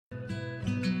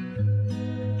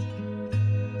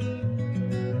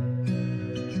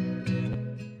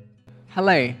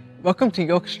Hello, welcome to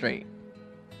York Street.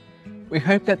 We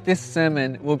hope that this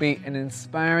sermon will be an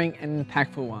inspiring and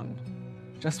impactful one,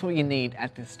 just what you need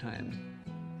at this time.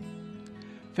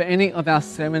 For any of our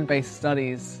sermon-based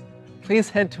studies, please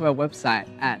head to our website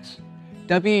at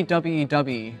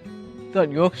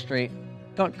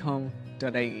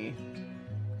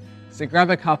www.yorkstreet.com.au. So grab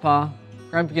a cuppa,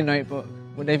 grab your notebook,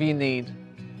 whatever you need,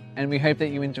 and we hope that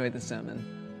you enjoy the sermon.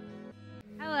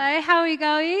 Hello, how are we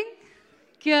going?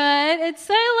 Good. It's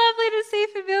so lovely to see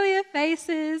familiar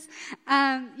faces.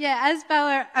 As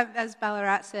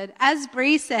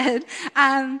Bree said,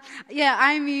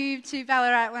 I moved to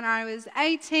Ballarat when I was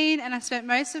 18, and I spent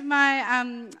most of my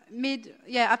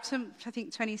up to I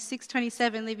think 26,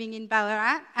 27 living in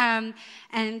Ballarat, and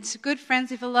good friends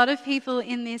with a lot of people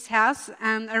in this house.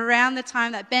 Around the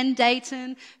time that Ben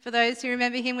Dayton, for those who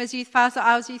remember him, was youth pastor,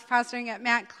 I was youth pastoring at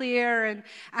Mount Clear,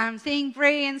 and seeing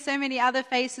Bree and so many other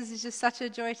faces is just such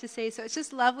a joy to see. So it's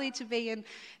just lovely to be in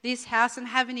this house and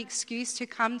have an excuse to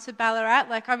come to Ballarat.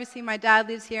 Like, obviously my dad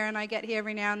lives here and I get here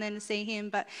every now and then to see him,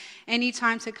 but any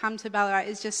time to come to Ballarat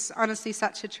is just honestly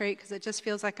such a treat, because it just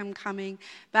feels like I'm coming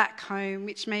back home,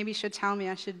 which maybe should tell me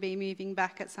I should be moving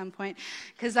back at some point,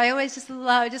 because I always just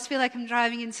feel like I'm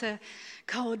driving into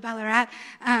cold Ballarat,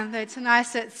 though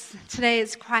today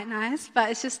it's quite nice,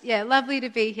 but it's just, lovely to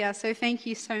be here, so thank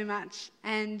you so much.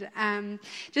 And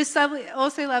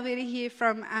also lovely to hear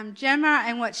from Gemma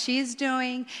and what she's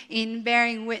doing in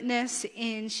bearing witness,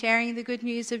 in sharing the good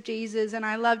news of Jesus. And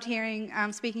I loved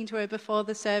speaking to her before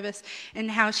the service, and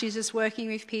how she's just working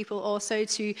with people also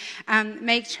to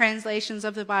make translations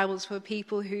of the Bibles for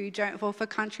people for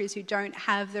countries who don't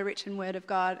have the written word of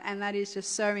God. And that is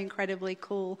just so incredibly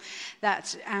cool,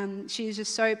 that she's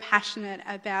just so passionate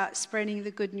about spreading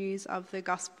the good news of the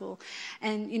gospel.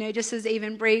 And, just as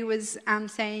even Bree was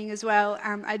saying as well,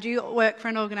 I do work for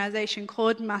an organisation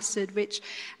called Mustard, which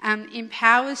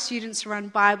empowers students to run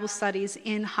Bible studies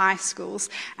in high schools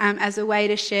as a way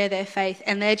to share their faith.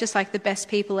 And they're just like the best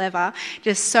people ever,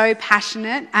 just so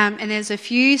passionate. And there's a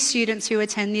few students who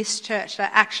attend this church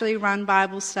that actually run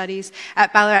Bible studies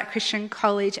at Ballarat Christian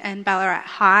College and Ballarat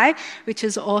High, which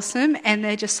is awesome. And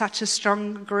they're just such a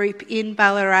strong group in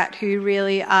Ballarat who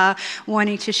really are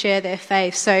wanting to share their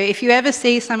faith. So if you ever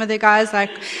see some of the guys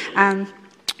like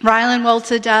Rylan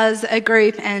Walter does a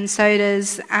group, and so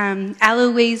does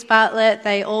Eloise Bartlett.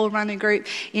 They all run a group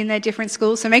in their different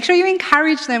schools. So make sure you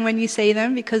encourage them when you see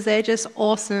them, because they're just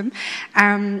awesome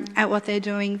at what they're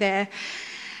doing there.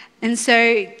 And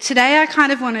so today I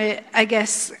kind of want to,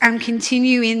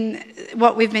 continue in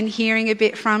what we've been hearing a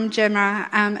bit from Gemma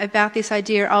about this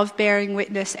idea of bearing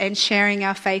witness and sharing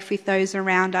our faith with those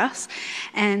around us,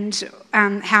 and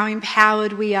how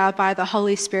empowered we are by the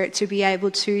Holy Spirit to be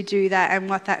able to do that, and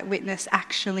what that witness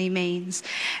actually means.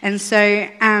 And so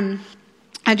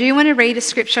I do want to read a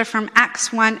scripture from Acts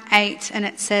 1:8, and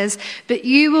it says, "But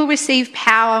you will receive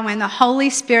power when the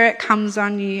Holy Spirit comes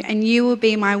on you, and you will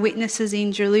be my witnesses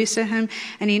in Jerusalem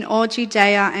and in all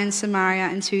Judea and Samaria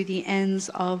and to the ends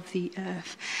of the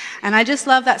earth." And I just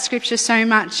love that scripture so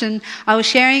much. And I was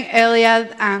sharing earlier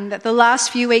that the last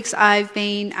few weeks I've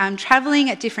been travelling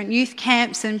at different youth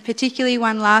camps, and particularly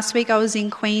one last week I was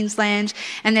in Queensland,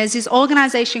 and there's this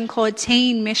organisation called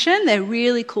Teen Mission. They're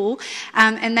really cool,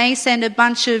 and they send a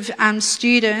bunch of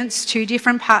students to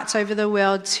different parts over the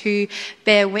world to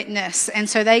bear witness. And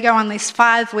so they go on this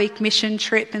 5-week mission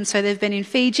trip, and so they've been in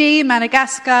Fiji,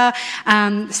 Madagascar,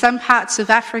 some parts of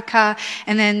Africa,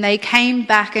 and then they came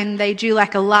back and they do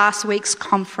like a last week's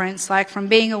conference, like from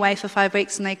being away for 5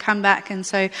 weeks, and they come back. And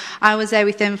so I was there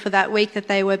with them for that week that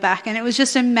they were back, and it was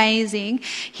just amazing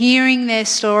hearing their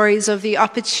stories of the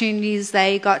opportunities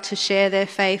they got to share their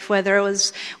faith, whether it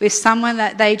was with someone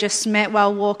that they just met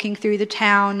while walking through the town,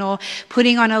 or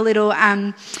putting on a little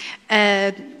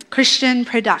Christian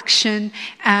production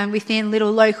within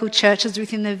little local churches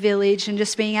within the village, and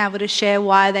just being able to share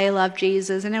why they love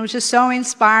Jesus. And it was just so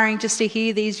inspiring just to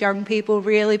hear these young people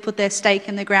really put their stake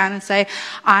in the ground and say,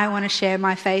 I want to share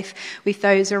my faith with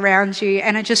those around you.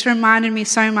 And it just reminded me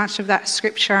so much of that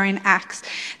scripture in Acts,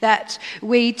 that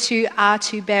we too are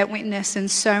to bear witness and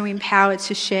so empowered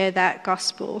to share that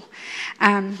gospel.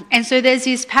 And so there's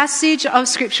this passage of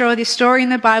scripture, or this story in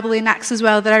the Bible in Acts as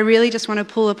well, that I really just want to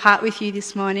pull apart with you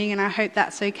this morning. morning, and I hope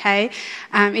that's okay.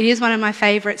 It is one of my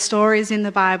favourite stories in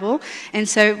the Bible, and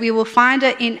so we will find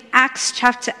it in Acts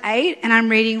chapter 8, and I'm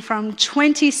reading from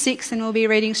 26, and we'll be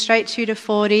reading straight to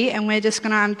 40, and we're just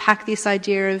going to unpack this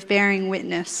idea of bearing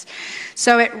witness.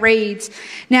 So it reads,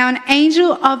 "Now an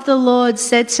angel of the Lord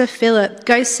said to Philip,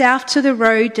 'Go south to the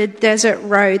road, the desert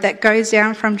road that goes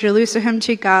down from Jerusalem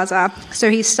to Gaza.' So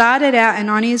he started out, and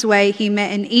on his way he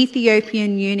met an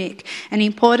Ethiopian eunuch, an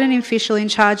important official in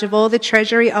charge of all the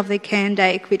treasury of the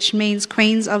Kandake, which means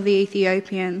queens of the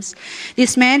Ethiopians.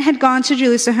 This man had gone to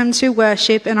Jerusalem to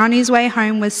worship, and on his way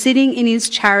home was sitting in his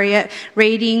chariot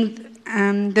reading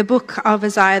the book of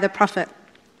Isaiah the prophet.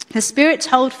 The Spirit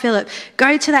told Philip,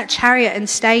 'Go to that chariot and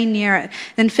stay near it.'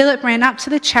 Then Philip ran up to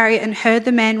the chariot and heard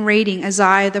the man reading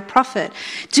Isaiah the prophet.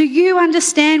 'Do you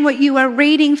understand what you are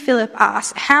reading?' Philip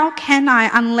asked. 'How can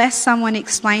I unless someone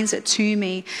explains it to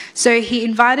me?' So he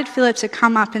invited Philip to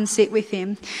come up and sit with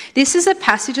him. This is a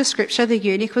passage of scripture the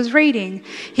eunuch was reading.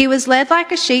 'He was led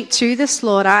like a sheep to the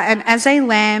slaughter, and as a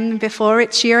lamb before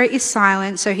its shearer is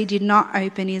silent, so he did not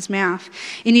open his mouth.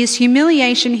 In his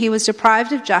humiliation he was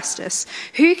deprived of justice.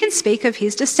 Who can speak of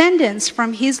his descendants?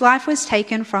 From his life was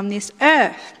taken from this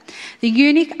earth.' The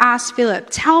eunuch asked Philip,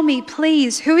 'Tell me,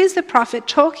 please, who is the prophet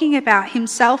talking about,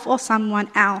 himself or someone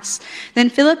else?'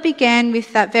 Then Philip began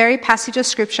with that very passage of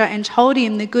scripture and told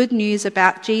him the good news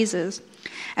about Jesus.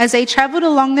 As they travelled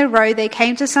along the road, they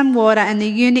came to some water, and the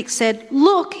eunuch said,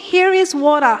 'Look, here is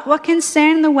water. What can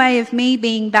stand in the way of me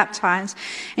being baptized?'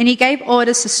 And he gave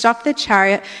orders to stop the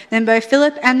chariot. Then both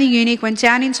Philip and the eunuch went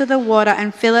down into the water,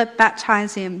 and Philip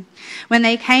baptized him. When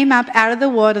they came up out of the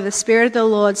water, the Spirit of the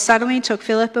Lord suddenly took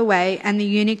Philip away, and the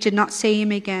eunuch did not see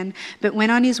him again, but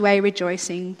went on his way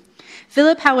rejoicing.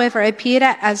 Philip, however, appeared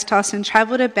at Astos and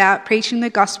travelled about, preaching the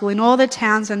gospel in all the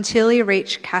towns until he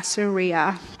reached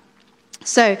Caesarea."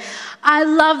 So I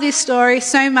love this story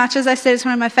so much. As I said, it's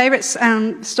one of my favourite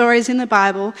stories in the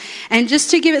Bible. And just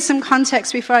to give it some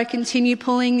context before I continue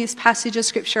pulling this passage of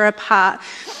scripture apart,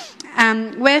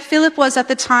 where Philip was at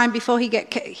the time before he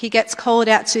gets called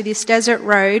out to this desert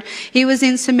road, he was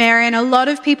in Samaria, and a lot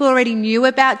of people already knew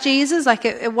about Jesus. Like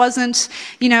it wasn't,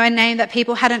 a name that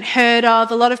people hadn't heard of.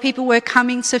 A lot of people were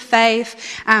coming to faith.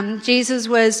 Jesus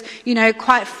was,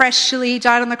 quite freshly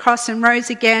died on the cross and rose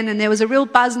again, and there was a real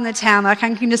buzz in the town. Like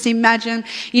I can just imagine,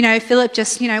 Philip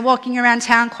just, walking around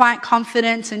town quite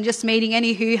confident and just meeting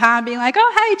any hoo-ha and being like,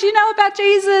 "Oh, hey, do you know about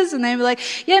Jesus?" And they were like,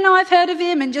 "Yeah, no, I've heard of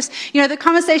him." And just, the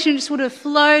conversation just would have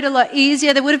flowed a lot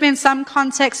easier. There would have been some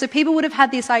context, so people would have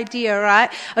had this idea, right,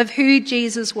 of who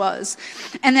Jesus was.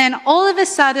 And then all of a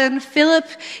sudden, Philip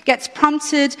gets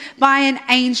prompted by an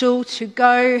angel to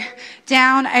go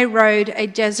down a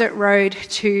desert road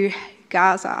to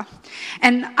Gaza.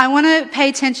 And I want to pay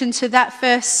attention to that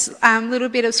first little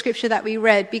bit of scripture that we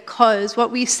read, because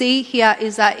what we see here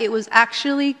is that it was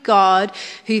actually God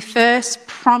who first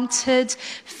prompted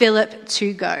Philip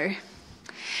to go.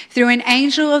 Through an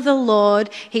angel of the Lord,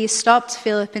 he stopped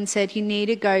Philip and said, "You need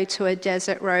to go to a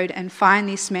desert road and find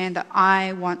this man that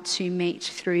I want to meet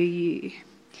through you."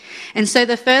 And so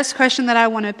the first question that I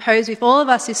want to pose with all of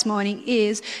us this morning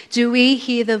is, do we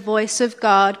hear the voice of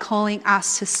God calling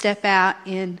us to step out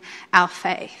in our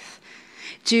faith?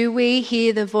 Do we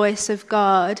hear the voice of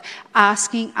God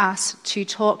asking us to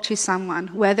talk to someone,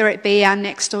 whether it be our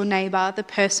next door neighbour, the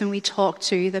person we talk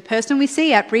to, the person we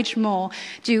see at Bridge Mall?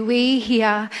 Do we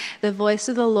hear the voice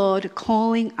of the Lord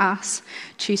calling us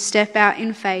to step out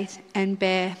in faith and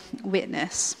bear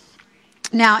witness?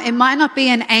 Now, it might not be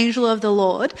an angel of the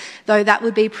Lord, though that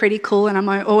would be pretty cool, and I'm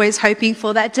always hoping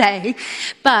for that day.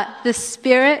 But the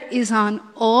Spirit is on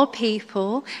all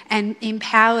people and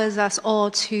empowers us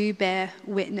all to bear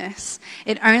witness.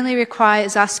 It only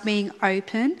requires us being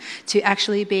open to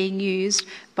actually being used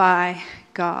by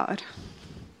God.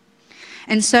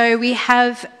 And so we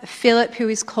have Philip, who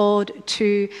is called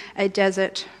to a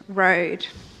desert road.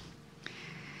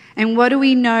 And what do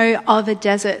we know of a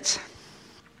desert?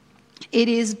 It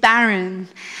is barren.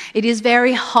 It is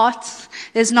very hot.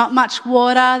 There's not much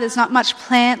water. There's not much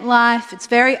plant life. It's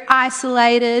very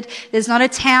isolated. There's not a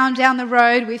town down the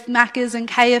road with Macca's and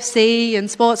KFC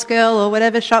and Sports Girl or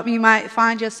whatever shop you might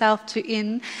find yourself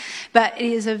in. But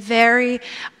it is a very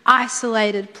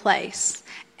isolated place.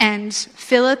 And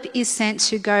Philip is sent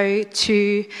to go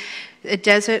to a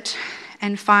desert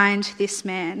and find this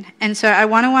man. And so I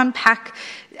want to unpack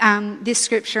this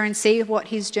scripture and see what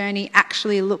his journey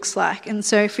actually looks like. And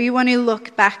so if you want to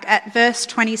look back at verse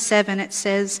 27, it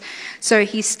says, "So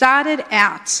he started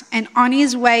out, and on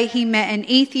his way he met an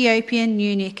Ethiopian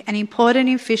eunuch, an important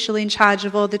official in charge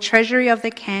of all the treasury of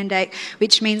the Candake,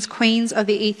 which means queens of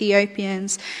the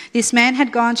Ethiopians. This man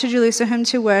had gone to Jerusalem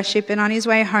to worship, and on his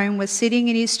way home was sitting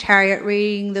in his chariot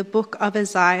reading the book of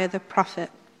Isaiah the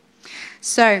prophet."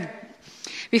 So,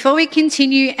 before we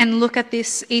continue and look at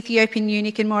this Ethiopian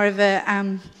eunuch in more of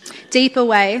a deeper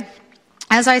way,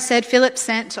 as I said, Philip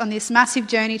sent on this massive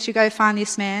journey to go find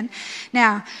this man.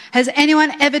 Now, has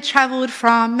anyone ever travelled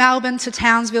from Melbourne to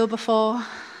Townsville before?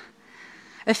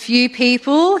 A few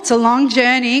people. It's a long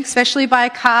journey, especially by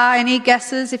car. Any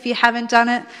guesses if you haven't done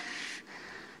it?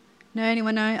 No,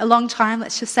 anyone know? A long time,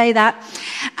 let's just say that.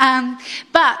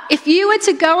 But if you were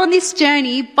to go on this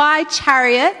journey by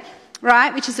chariot,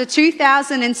 right, which is a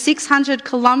 2,600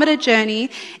 kilometre journey,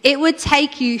 it would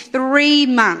take you 3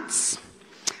 months.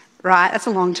 Right, that's a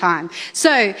long time.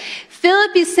 So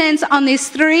Philip is sent on this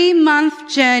 3-month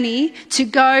journey to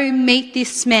go meet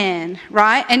this man,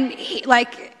 right? And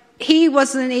he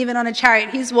wasn't even on a chariot,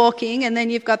 he's walking, and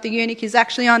then you've got the eunuch who's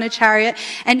actually on a chariot,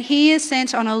 and he is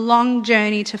sent on a long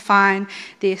journey to find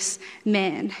this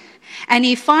man. And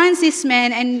he finds this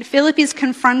man, and Philip is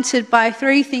confronted by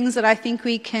 3 things that I think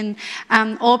we can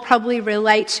all probably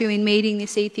relate to in meeting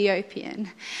this Ethiopian.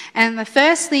 And the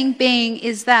first thing being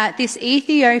is that this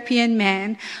Ethiopian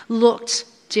man looked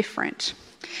different.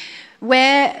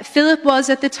 Where Philip was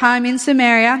at the time in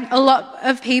Samaria, a lot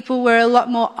of people were a lot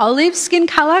more olive skin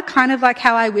colour, kind of like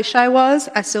how I wish I was.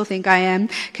 I still think I am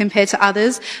compared to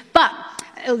others. But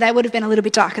they would have been a little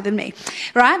bit darker than me,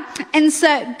 right? And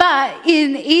so, but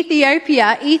in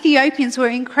Ethiopia, Ethiopians were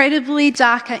incredibly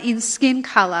darker in skin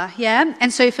colour, yeah?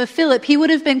 And so for Philip, he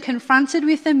would have been confronted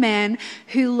with a man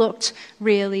who looked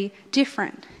really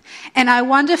different. And I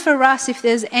wonder for us if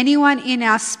there's anyone in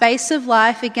our space of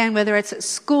life, again, whether it's at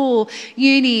school,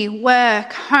 uni,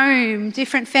 work, home,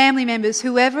 different family members,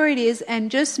 whoever it is,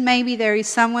 and just maybe there is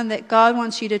someone that God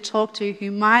wants you to talk to who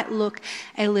might look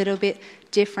a little bit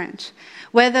different.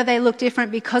 Whether they look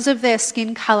different because of their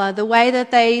skin colour, the way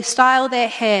that they style their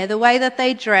hair, the way that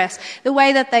they dress, the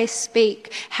way that they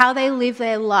speak, how they live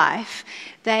their life,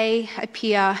 they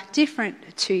appear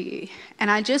different to you.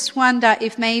 And I just wonder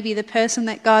if maybe the person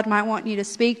that God might want you to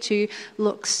speak to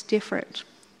looks different.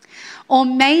 Or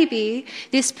maybe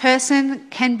this person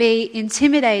can be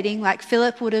intimidating, like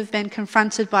Philip would have been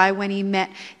confronted by when he met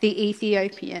the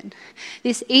Ethiopian.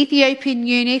 This Ethiopian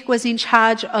eunuch was in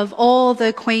charge of all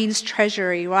the queen's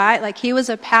treasury, right? Like he was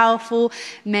a powerful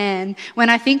man. When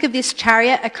I think of this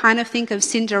chariot, I kind of think of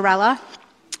Cinderella,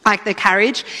 like the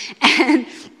carriage. And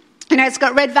you know, it's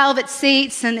got red velvet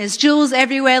seats and there's jewels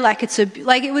everywhere. Like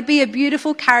it would be a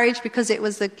beautiful carriage because it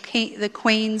was the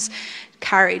queen's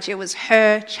carriage. It was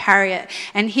her chariot.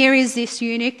 And here is this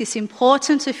eunuch, this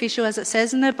important official, as it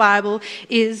says in the Bible,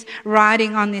 is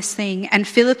riding on this thing. And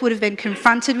Philip would have been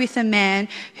confronted with a man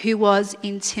who was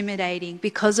intimidating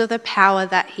because of the power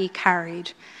that he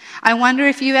carried. I wonder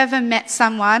if you ever met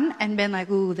someone and been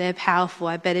like, ooh, they're powerful,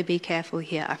 I better be careful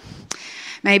here.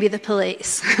 Maybe the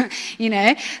police, you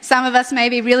know. Some of us may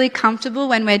be really comfortable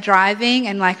when we're driving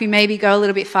and like we maybe go a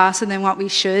little bit faster than what we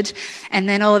should. And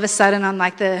then all of a sudden on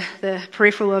like the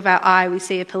peripheral of our eye, we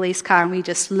see a police car and we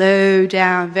just slow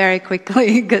down very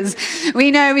quickly because we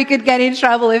know we could get in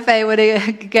trouble if they were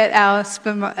to get our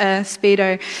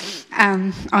speedo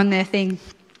on their thing.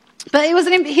 But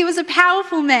he was a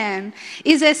powerful man.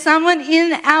 Is there someone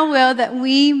in our world that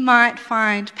we might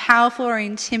find powerful or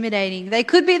intimidating? They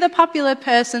could be the popular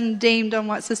person deemed on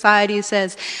what society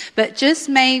says, but just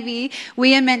maybe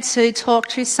we are meant to talk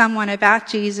to someone about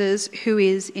Jesus who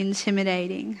is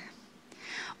intimidating.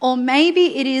 Or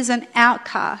maybe it is an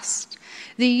outcast.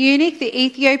 The eunuch, the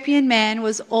Ethiopian man,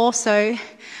 was also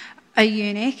a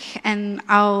eunuch, and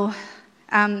I'll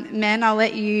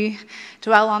let you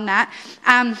dwell on that.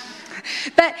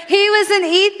 But he was an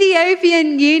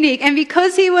Ethiopian eunuch, and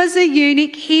because he was a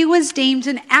eunuch, he was deemed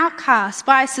an outcast.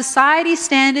 By society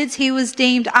standards, he was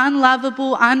deemed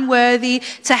unlovable, unworthy,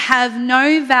 to have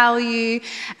no value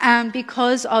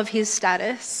because of his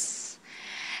status.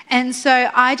 And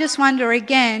so I just wonder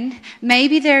again,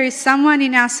 maybe there is someone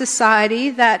in our society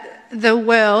that the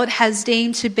world has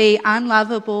deemed to be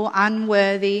unlovable,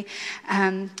 unworthy,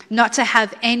 not to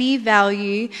have any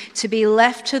value, to be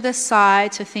left to the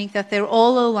side, to think that they're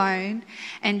all alone,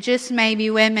 and just maybe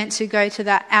we're meant to go to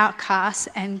that outcast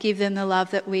and give them the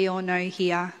love that we all know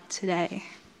here today.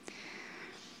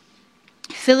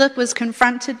 Philip was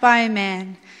confronted by a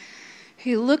man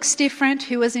who looks different,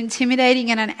 who was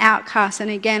intimidating and an outcast.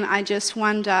 And again, I just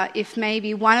wonder if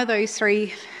maybe one of those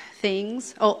three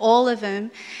things, or all of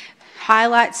them,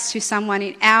 highlights to someone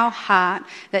in our heart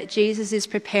that Jesus is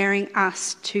preparing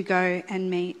us to go and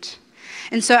meet.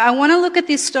 And so I want to look at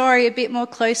this story a bit more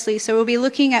closely. So we'll be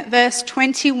looking at verse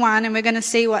 21 and we're going to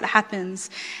see what happens.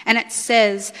 And it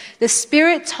says, "The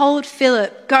Spirit told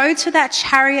Philip, 'Go to that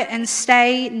chariot and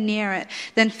stay near it.'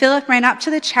 Then Philip ran up to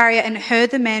the chariot and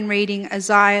heard the man reading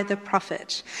Isaiah the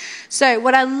prophet." So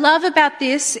what I love about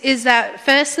this is that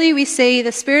firstly we see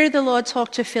the Spirit of the Lord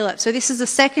talk to Philip. So this is the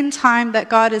second time that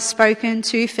God has spoken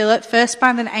to Philip, first by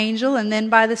an angel and then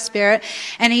by the Spirit.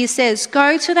 And he says,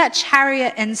 "Go to that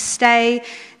chariot and stay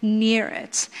near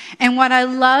it." And what I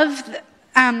love,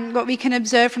 what we can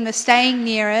observe from the staying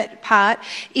near it part,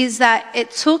 is that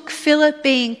it took Philip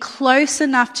being close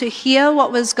enough to hear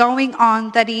what was going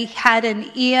on that he had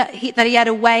that he had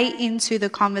a way into the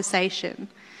conversation.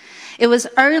 It was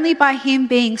only by him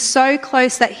being so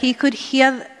close that he could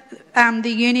hear the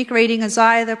eunuch reading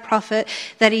Isaiah the prophet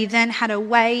that he then had a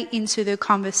way into the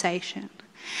conversation.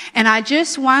 And I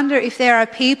just wonder if there are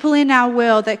people in our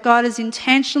world that God has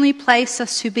intentionally placed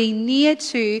us to be near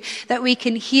to, that we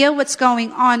can hear what's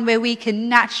going on, where we can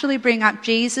naturally bring up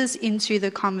Jesus into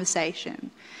the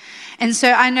conversation. And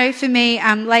so I know for me,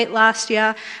 late last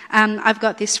year, I've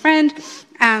got this friend,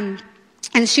 and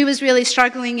she was really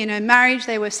struggling in her marriage.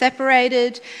 They were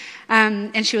separated.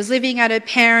 And she was living at her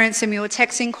parents', and we were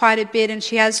texting quite a bit, and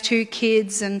she has 2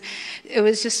 kids, and it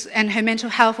was just, and her mental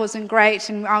health wasn't great,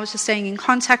 and I was just staying in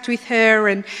contact with her,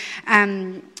 and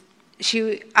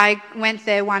I went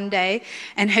there one day,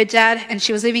 and her dad, and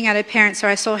she was living at her parents', so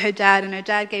I saw her dad, and her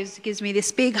dad gives me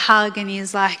this big hug, and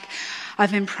he's like,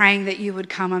 "I've been praying that you would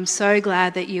come. I'm so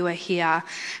glad that you are here."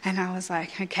 And I was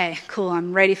like, okay, cool,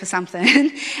 I'm ready for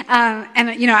something.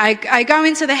 I go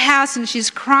into the house and she's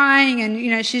crying,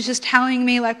 and, she's just telling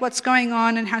me like what's going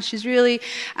on and how she's really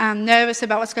nervous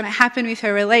about what's going to happen with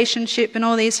her relationship and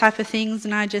all these type of things.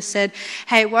 And I just said,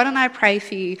 "Hey, why don't I pray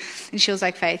for you?" And she was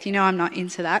like, "Faith, I'm not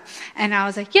into that." And I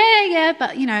was like, yeah,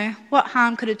 but what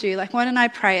harm could it do? Like, why don't I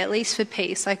pray at least for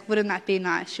peace? Like, wouldn't that be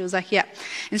nice? She was like, yeah.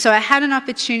 And so I had an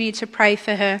opportunity to pray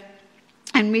for her.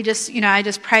 And we just, I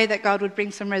just prayed that God would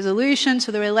bring some resolution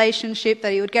to the relationship,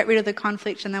 that he would get rid of the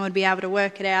conflict and then would be able to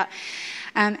work it out.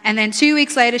 And then 2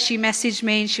 weeks later, she messaged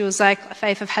me and she was like,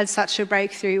 "Faith, I've had such a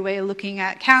breakthrough. We're looking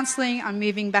at counselling. I'm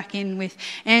moving back in with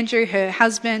Andrew, her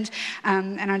husband.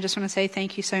 And I just want to say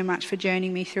thank you so much for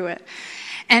journeying me through it."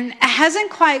 And it hasn't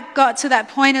quite got to that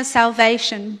point of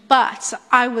salvation, but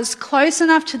I was close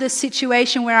enough to the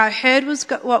situation where I heard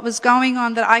what was going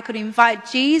on that I could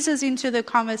invite Jesus into the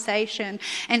conversation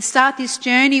and start this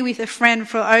journey with a friend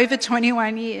for over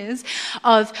 21 years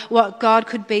of what God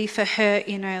could be for her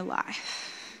in her life.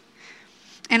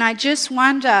 And I just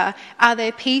wonder, are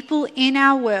there people in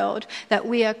our world that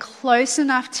we are close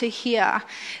enough to hear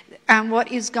what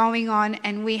is going on,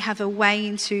 and we have a way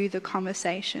into the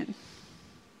conversation?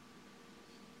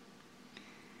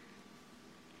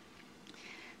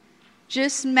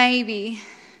 Just maybe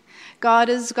God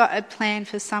has got a plan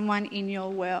for someone in your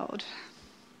world.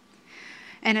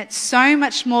 And it's so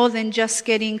much more than just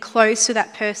getting close to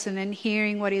that person and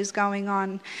hearing what is going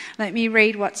on. Let me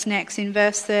read what's next. In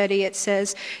verse 30 it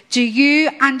says, "Do you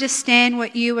understand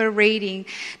what you are reading?"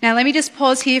 Now let me just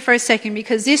pause here for a second,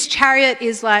 because this chariot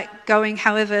is like going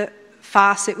however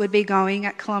fast it would be going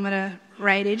at kilometre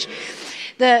rateage.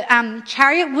 The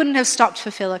chariot wouldn't have stopped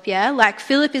for Philip, yeah? Like,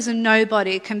 Philip is a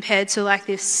nobody compared to, like,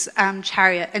 this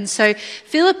chariot. And so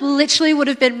Philip literally would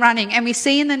have been running. And we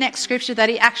see in the next scripture that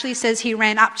he actually says he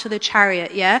ran up to the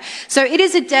chariot, yeah? So it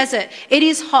is a desert. It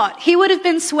is hot. He would have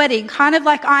been sweating, kind of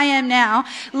like I am now,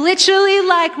 literally,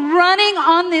 like, running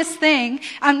on this thing.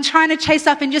 I'm trying to chase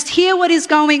up and just hear what is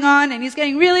going on. And he's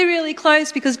getting really, really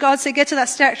close because God said, "Get to that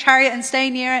chariot and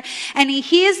stay near it." And he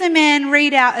hears the man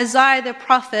read out Isaiah the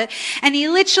prophet, and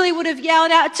he literally would have yelled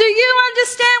out, "Do you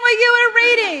understand what you are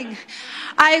reading?"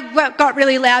 I got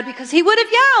really loud because he would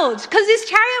have yelled, because this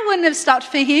chariot wouldn't have stopped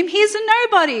for him. He's a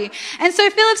nobody. And so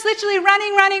Philip's literally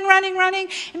running,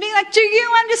 and being like, "Do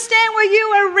you understand what you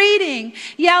are reading?"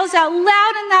 Yells out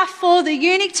loud enough for the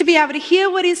eunuch to be able to hear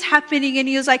what is happening. And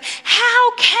he was like,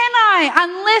 "How can I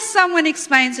unless someone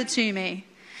explains it to me?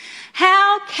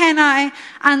 How can I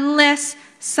unless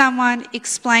someone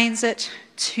explains it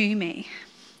to me?"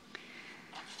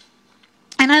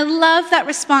 And I love that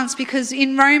response, because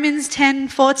in Romans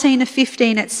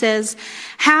 10:14-15 it says,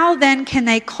 "How then can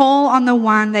they call on the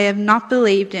one they have not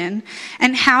believed in?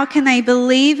 And how can they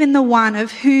believe in the one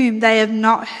of whom they have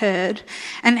not heard?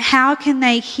 And how can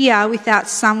they hear without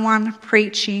someone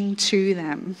preaching to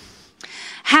them?"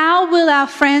 How will our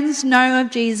friends know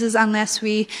of Jesus unless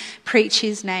we preach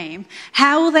his name?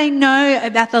 How will they know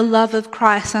about the love of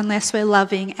Christ unless we're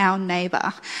loving our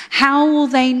neighbour? How will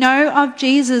they know of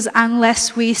Jesus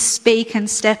unless we speak and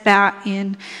step out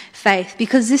in faith?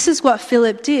 Because this is what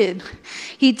Philip did.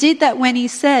 He did that when he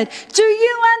said, do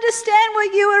you understand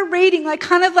what you are reading? Like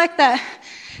kind of like that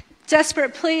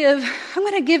desperate plea of, I'm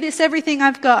going to give this everything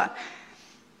I've got.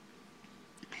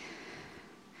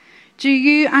 Do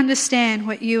you understand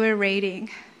what you are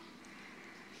reading?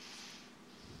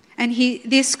 And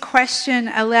this question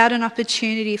allowed an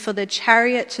opportunity for the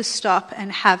chariot to stop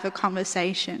and have a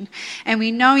conversation. And we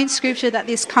know in Scripture that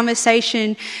this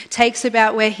conversation takes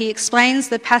about where he explains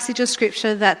the passage of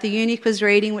Scripture that the eunuch was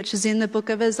reading, which is in the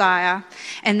book of Isaiah,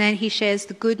 and then he shares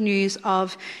the good news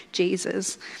of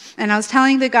Jesus. And I was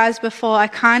telling the guys before, I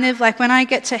kind of like when I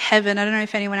get to heaven, I don't know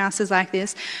if anyone else is like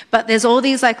this, but there's all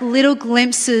these like little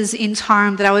glimpses in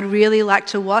time that I would really like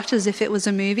to watch as if it was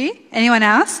a movie. Anyone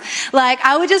else? Like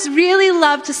I would just really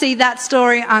love to see that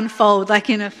story unfold, like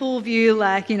in a full view,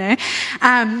 like, you know.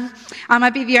 I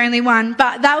might be the only one,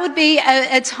 but that would be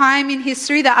a time in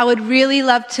history that I would really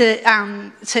love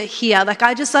to hear. Like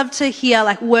I just love to hear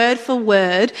like word for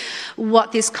word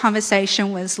what this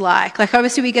conversation was like. Like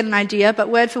obviously we get an idea, but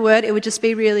word for word, it would just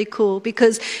be really cool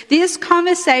because this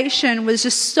conversation was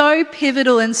just so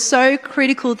pivotal and so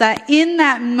critical that in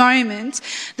that moment,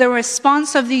 the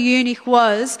response of the eunuch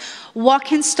was, what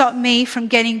can stop me from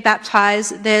getting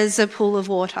baptized? There's a pool of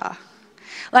water.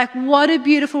 Like what a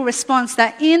beautiful response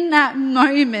that in that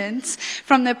moment,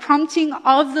 from the prompting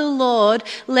of the Lord,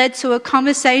 led to a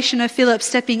conversation of Philip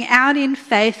stepping out in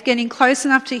faith, getting close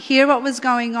enough to hear what was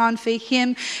going on for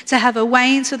him to have a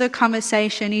way into the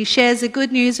conversation. He shares the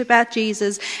good news about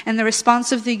Jesus, and the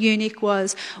response of the eunuch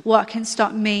was, what can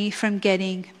stop me from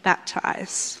getting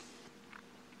baptized?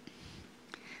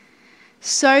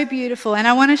 So beautiful. And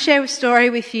I want to share a story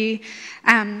with you.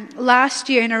 Last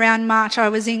year in around March, I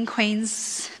was in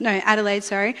Adelaide,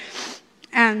 sorry.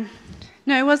 No,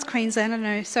 it was Queensland. I don't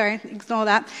know, sorry, ignore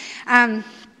that.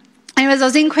 Anyways, I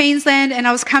was in Queensland and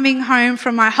I was coming home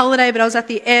from my holiday, but I was at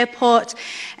the airport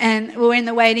and we were in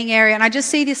the waiting area, and I just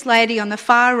see this lady on the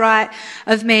far right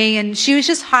of me, and she was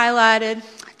just highlighted.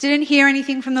 Didn't hear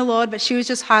anything from the Lord, but she was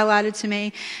just highlighted to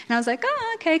me. And I was like,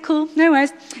 oh, okay, cool, no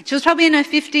worries. She was probably in her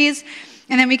 50s.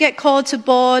 And then we get called to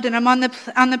board, and I'm on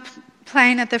the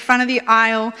plane at the front of the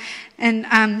aisle, and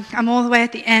I'm all the way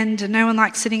at the end, and no one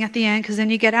likes sitting at the end because then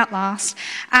you get out last.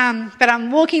 But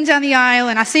I'm walking down the aisle,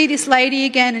 and I see this lady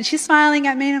again, and she's smiling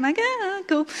at me, and I'm like, ah,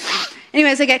 cool.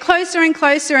 Anyways, I get closer and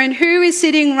closer, and who is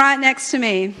sitting right next to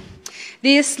me?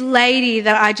 This lady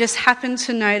that I just happened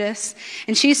to notice.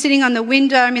 And she's sitting on the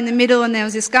window, I'm in the middle, and there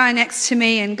was this guy next to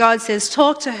me, and God says,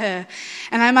 talk to her.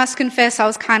 And I must confess, I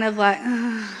was kind of like,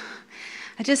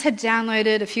 I just had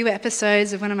downloaded a few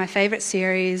episodes of one of my favourite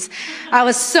series. I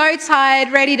was so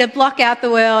tired, ready to block out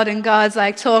the world, and God's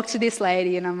like, talk to this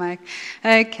lady. And I'm like,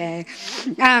 okay.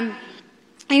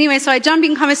 Anyway, so I jump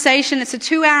in conversation. It's a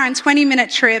 2-hour and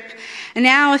 20-minute trip. An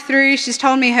hour through, she's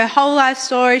told me her whole life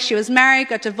story. She was married,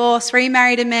 got divorced,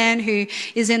 remarried a man who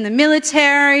is in the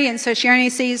military, and so she only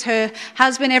sees her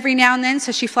husband every now and then,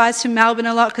 so she flies to Melbourne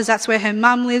a lot because that's where her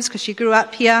mum lives because she grew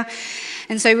up here.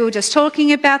 And so we were just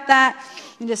talking about that.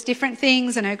 And just different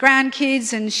things and her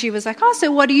grandkids, and she was like, oh,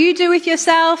 so what do you do with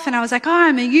yourself? And I was like, oh,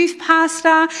 I'm a youth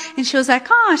pastor. And she was like,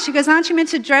 oh, she goes, aren't you meant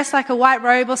to dress like a white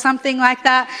robe or something like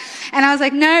that? And I was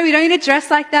like, no, we don't need to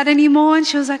dress like that anymore. And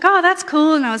she was like, oh, that's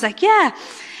cool. And I was like, yeah.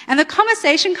 And the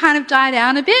conversation kind of died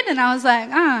down a bit, and I was like,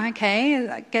 oh, okay,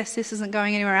 I guess this isn't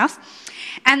going anywhere else.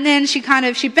 And then she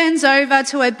bends over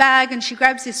to her bag and she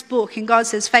grabs this book, and God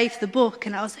says, Faith, the book.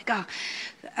 And I was like, oh,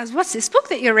 what's this book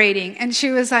that you're reading? And she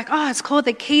was like, oh, it's called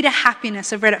The Key to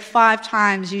Happiness. I've read it 5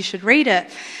 times. You should read it.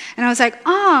 And I was like,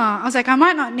 I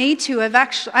might not need to.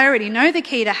 I already know the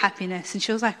key to happiness. And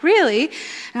she was like, really?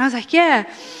 And I was like,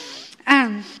 yeah.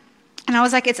 And I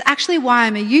was like, it's actually why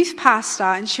I'm a youth pastor.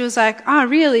 And she was like, oh,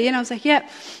 really? And I was like, yep.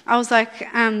 I was like,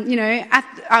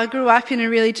 I grew up in a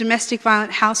really domestic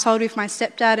violent household with my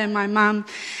stepdad and my mum.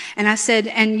 And I said,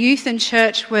 and youth and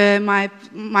church were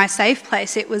my safe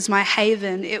place. It was my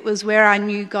haven. It was where I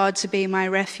knew God to be my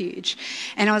refuge.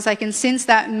 And I was like, and since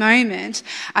that moment,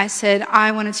 I said,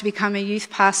 I wanted to become a youth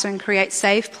pastor and create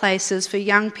safe places for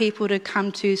young people to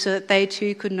come to so that they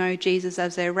too could know Jesus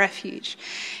as their refuge.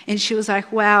 And she was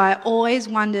like, wow, I always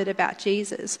wondered about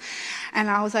Jesus. And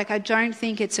I was like, I don't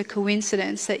think it's a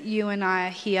coincidence that you and I are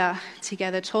here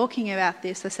together talking about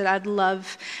this. I said, I'd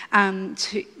love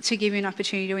to give you an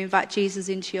opportunity to invite Jesus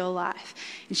into your life.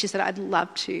 And she said, I'd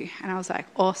love to. And I was like,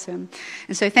 awesome.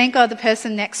 And so thank God the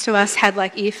person next to us had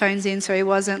like earphones in, so he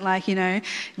wasn't like,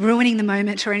 ruining the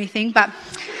moment or anything. But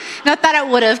not that it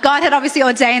would have. God had obviously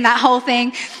ordained that whole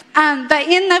thing. But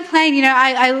in the plane,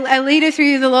 I lead her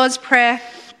through the Lord's Prayer.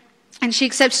 And she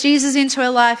accepts Jesus into her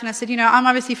life. And I said, I'm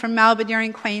obviously from Melbourne, you're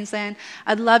in Queensland.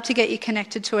 I'd love to get you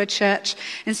connected to a church.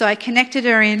 And so I connected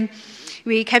her in.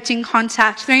 We kept in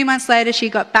contact. 3 months later, she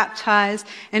got baptised.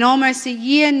 And almost a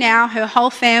year now, her whole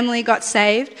family got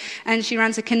saved. And she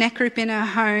runs a connect group in her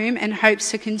home and hopes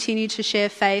to continue to share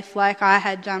faith like I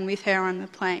had done with her on the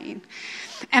plane.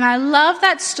 And I love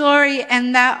that story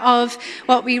and that of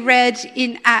what we read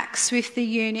in Acts with the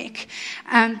eunuch,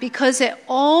 because it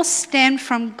all stemmed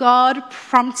from God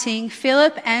prompting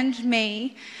Philip and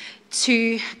me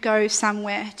to go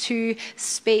somewhere, to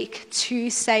speak, to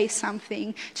say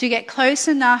something, to get close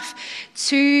enough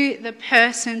to the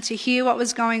person to hear what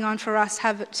was going on for us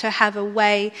to have a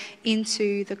way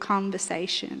into the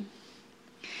conversation.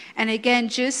 And again,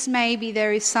 just maybe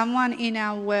there is someone in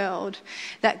our world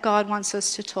that God wants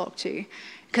us to talk to.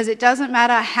 Because it doesn't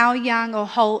matter how young or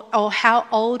how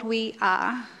old we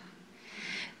are,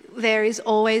 there is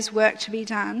always work to be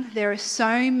done. There are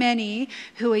so many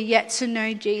who are yet to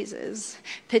know Jesus,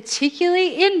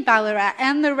 particularly in Ballarat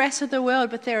and the rest of the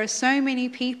world, but there are so many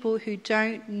people who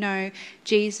don't know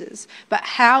Jesus. But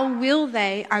how will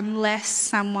they unless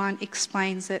someone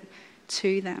explains it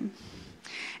to them?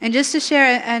 And just to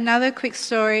share another quick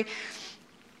story,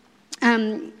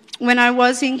 when I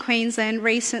was in Queensland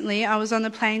recently, I was on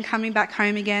the plane coming back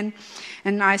home again,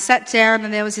 and I sat down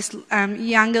and there was this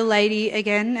younger lady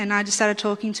again, and I just started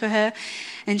talking to her,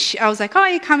 and I was like, oh,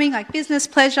 you're coming, like business,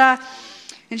 pleasure?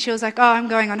 And she was like, oh, I'm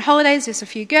going on holidays, there's a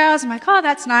few girls. I'm like, oh,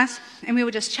 that's nice. And we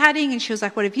were just chatting, and she was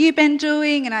like, what have you been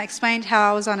doing? And I explained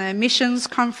how I was on a missions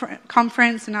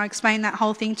conference, and I explained that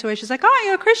whole thing to her. She's like, oh,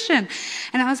 you're a Christian.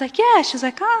 And I was like, yeah. She was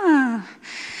like, oh.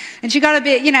 And she got a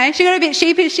bit, she got a bit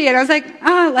sheepishly, and I was like,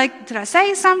 oh, like, did I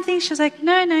say something? She was like,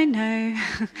 no. And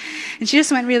she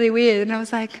just went really weird, and I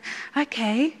was like,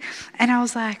 okay. And I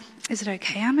was like, is it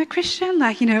okay I'm a Christian?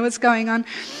 Like, what's going on?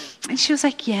 And she was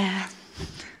like, yeah.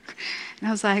 And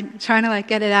I was like, trying to like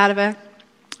get it out of her.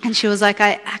 And she was like,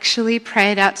 I actually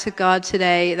prayed out to God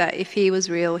today that if he was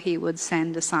real, he would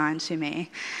send a sign to me.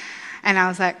 And I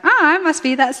was like, oh, it must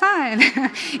be that sign,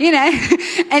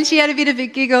 And she had a bit of a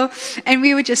giggle, and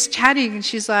we were just chatting, and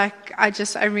she's like, I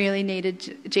really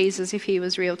needed Jesus if he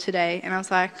was real today. And I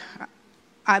was like,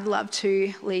 I'd love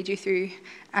to lead you through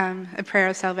a prayer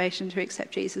of salvation to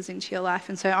accept Jesus into your life.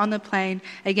 And so on the plane,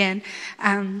 again,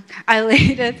 I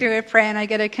lead her through a prayer, and I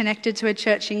get her connected to a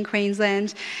church in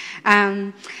Queensland.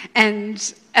 And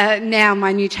now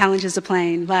my new challenge is a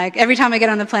plane. Like, every time I get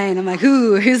on the plane, I'm like,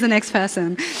 ooh, who's the next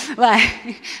person?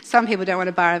 Like, some people don't want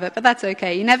a bar of it, but that's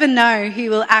okay. You never know who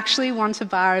will actually want a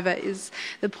bar of it, is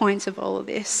the point of all of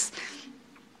this.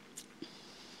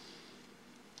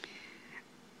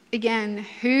 Again,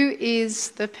 who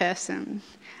is the person?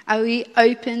 Are we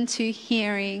open to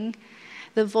hearing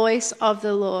the voice of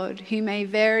the Lord, who may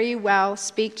very well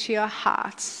speak to your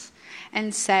hearts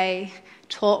and say,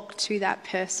 talk to that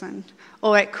person?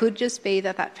 Or it could just be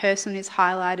that person is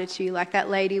highlighted to you, like that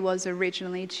lady was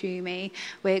originally to me,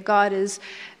 where God has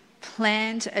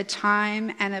planned a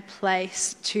time and a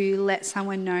place to let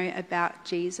someone know about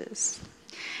Jesus.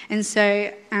 And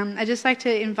so I'd just like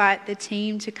to invite the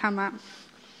team to come up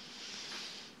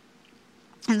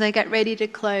as I get ready to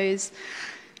close.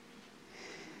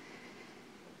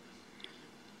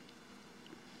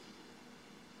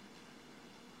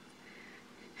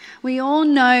 We all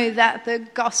know that the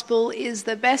gospel is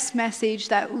the best message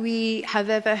that we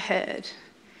have ever heard.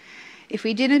 If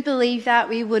we didn't believe that,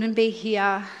 we wouldn't be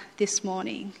here this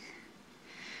morning.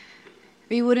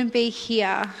 We wouldn't be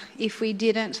here if we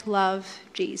didn't love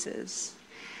Jesus.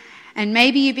 And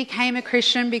maybe you became a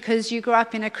Christian because you grew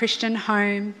up in a Christian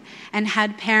home and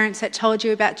had parents that told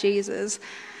you about Jesus.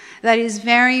 That is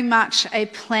very much a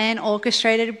plan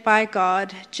orchestrated by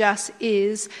God, just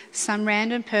is some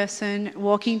random person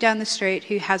walking down the street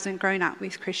who hasn't grown up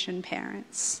with Christian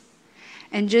parents.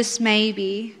 And just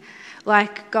maybe,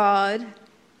 like God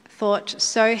thought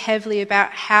so heavily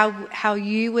about how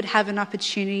you would have an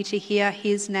opportunity to hear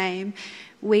his name,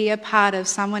 we are part of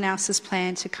someone else's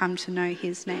plan to come to know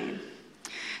his name.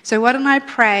 So why don't I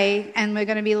pray, and we're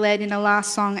going to be led in a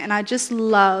last song, and I just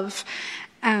love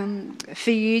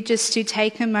for you just to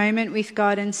take a moment with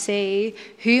God and see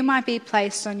who might be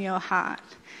placed on your heart.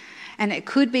 And it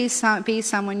could be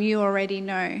someone you already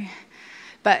know.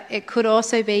 But it could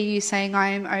also be you saying, I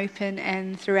am open,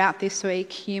 and throughout this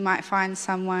week you might find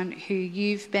someone who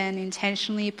you've been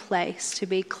intentionally placed to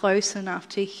be close enough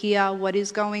to hear what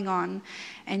is going on,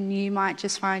 and you might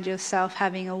just find yourself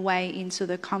having a way into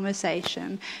the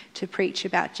conversation to preach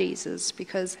about Jesus,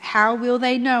 because how will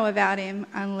they know about him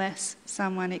unless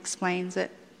someone explains it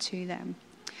to them?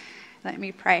 Let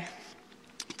me pray.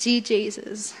 Dear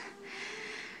Jesus,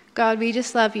 God, we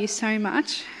just love you so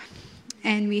much.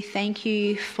 And we thank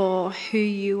you for who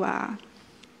you are.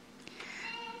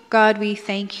 God, we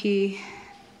thank you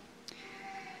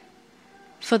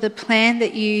for the plan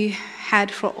that you had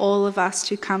for all of us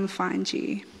to come find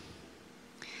you.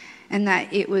 And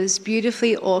that it was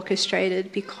beautifully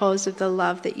orchestrated because of the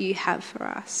love that you have for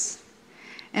us.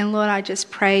 And Lord, I just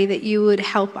pray that you would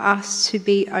help us to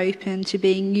be open to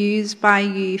being used by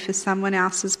you for someone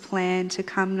else's plan to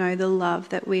come know the love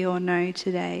that we all know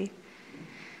today.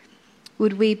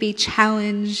 Would we be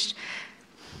challenged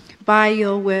by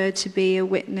your word to be a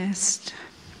witness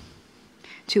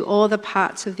to all the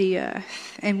parts of the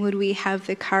earth? And would we have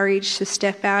the courage to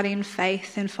step out in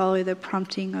faith and follow the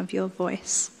prompting of your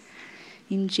voice?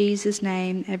 In Jesus'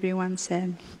 name, everyone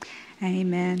said,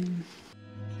 Amen.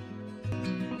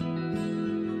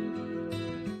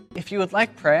 If you would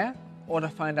like prayer or to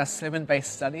find our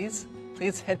sermon-based studies,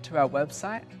 please head to our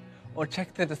website or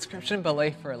check the description below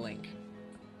for a link.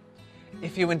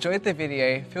 If you enjoyed the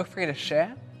video, feel free to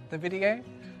share the video,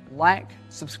 like,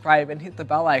 subscribe, and hit the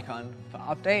bell icon for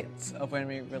updates of when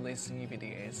we release new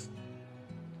videos.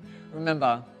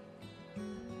 Remember,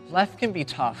 life can be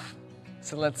tough,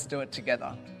 so let's do it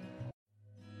together.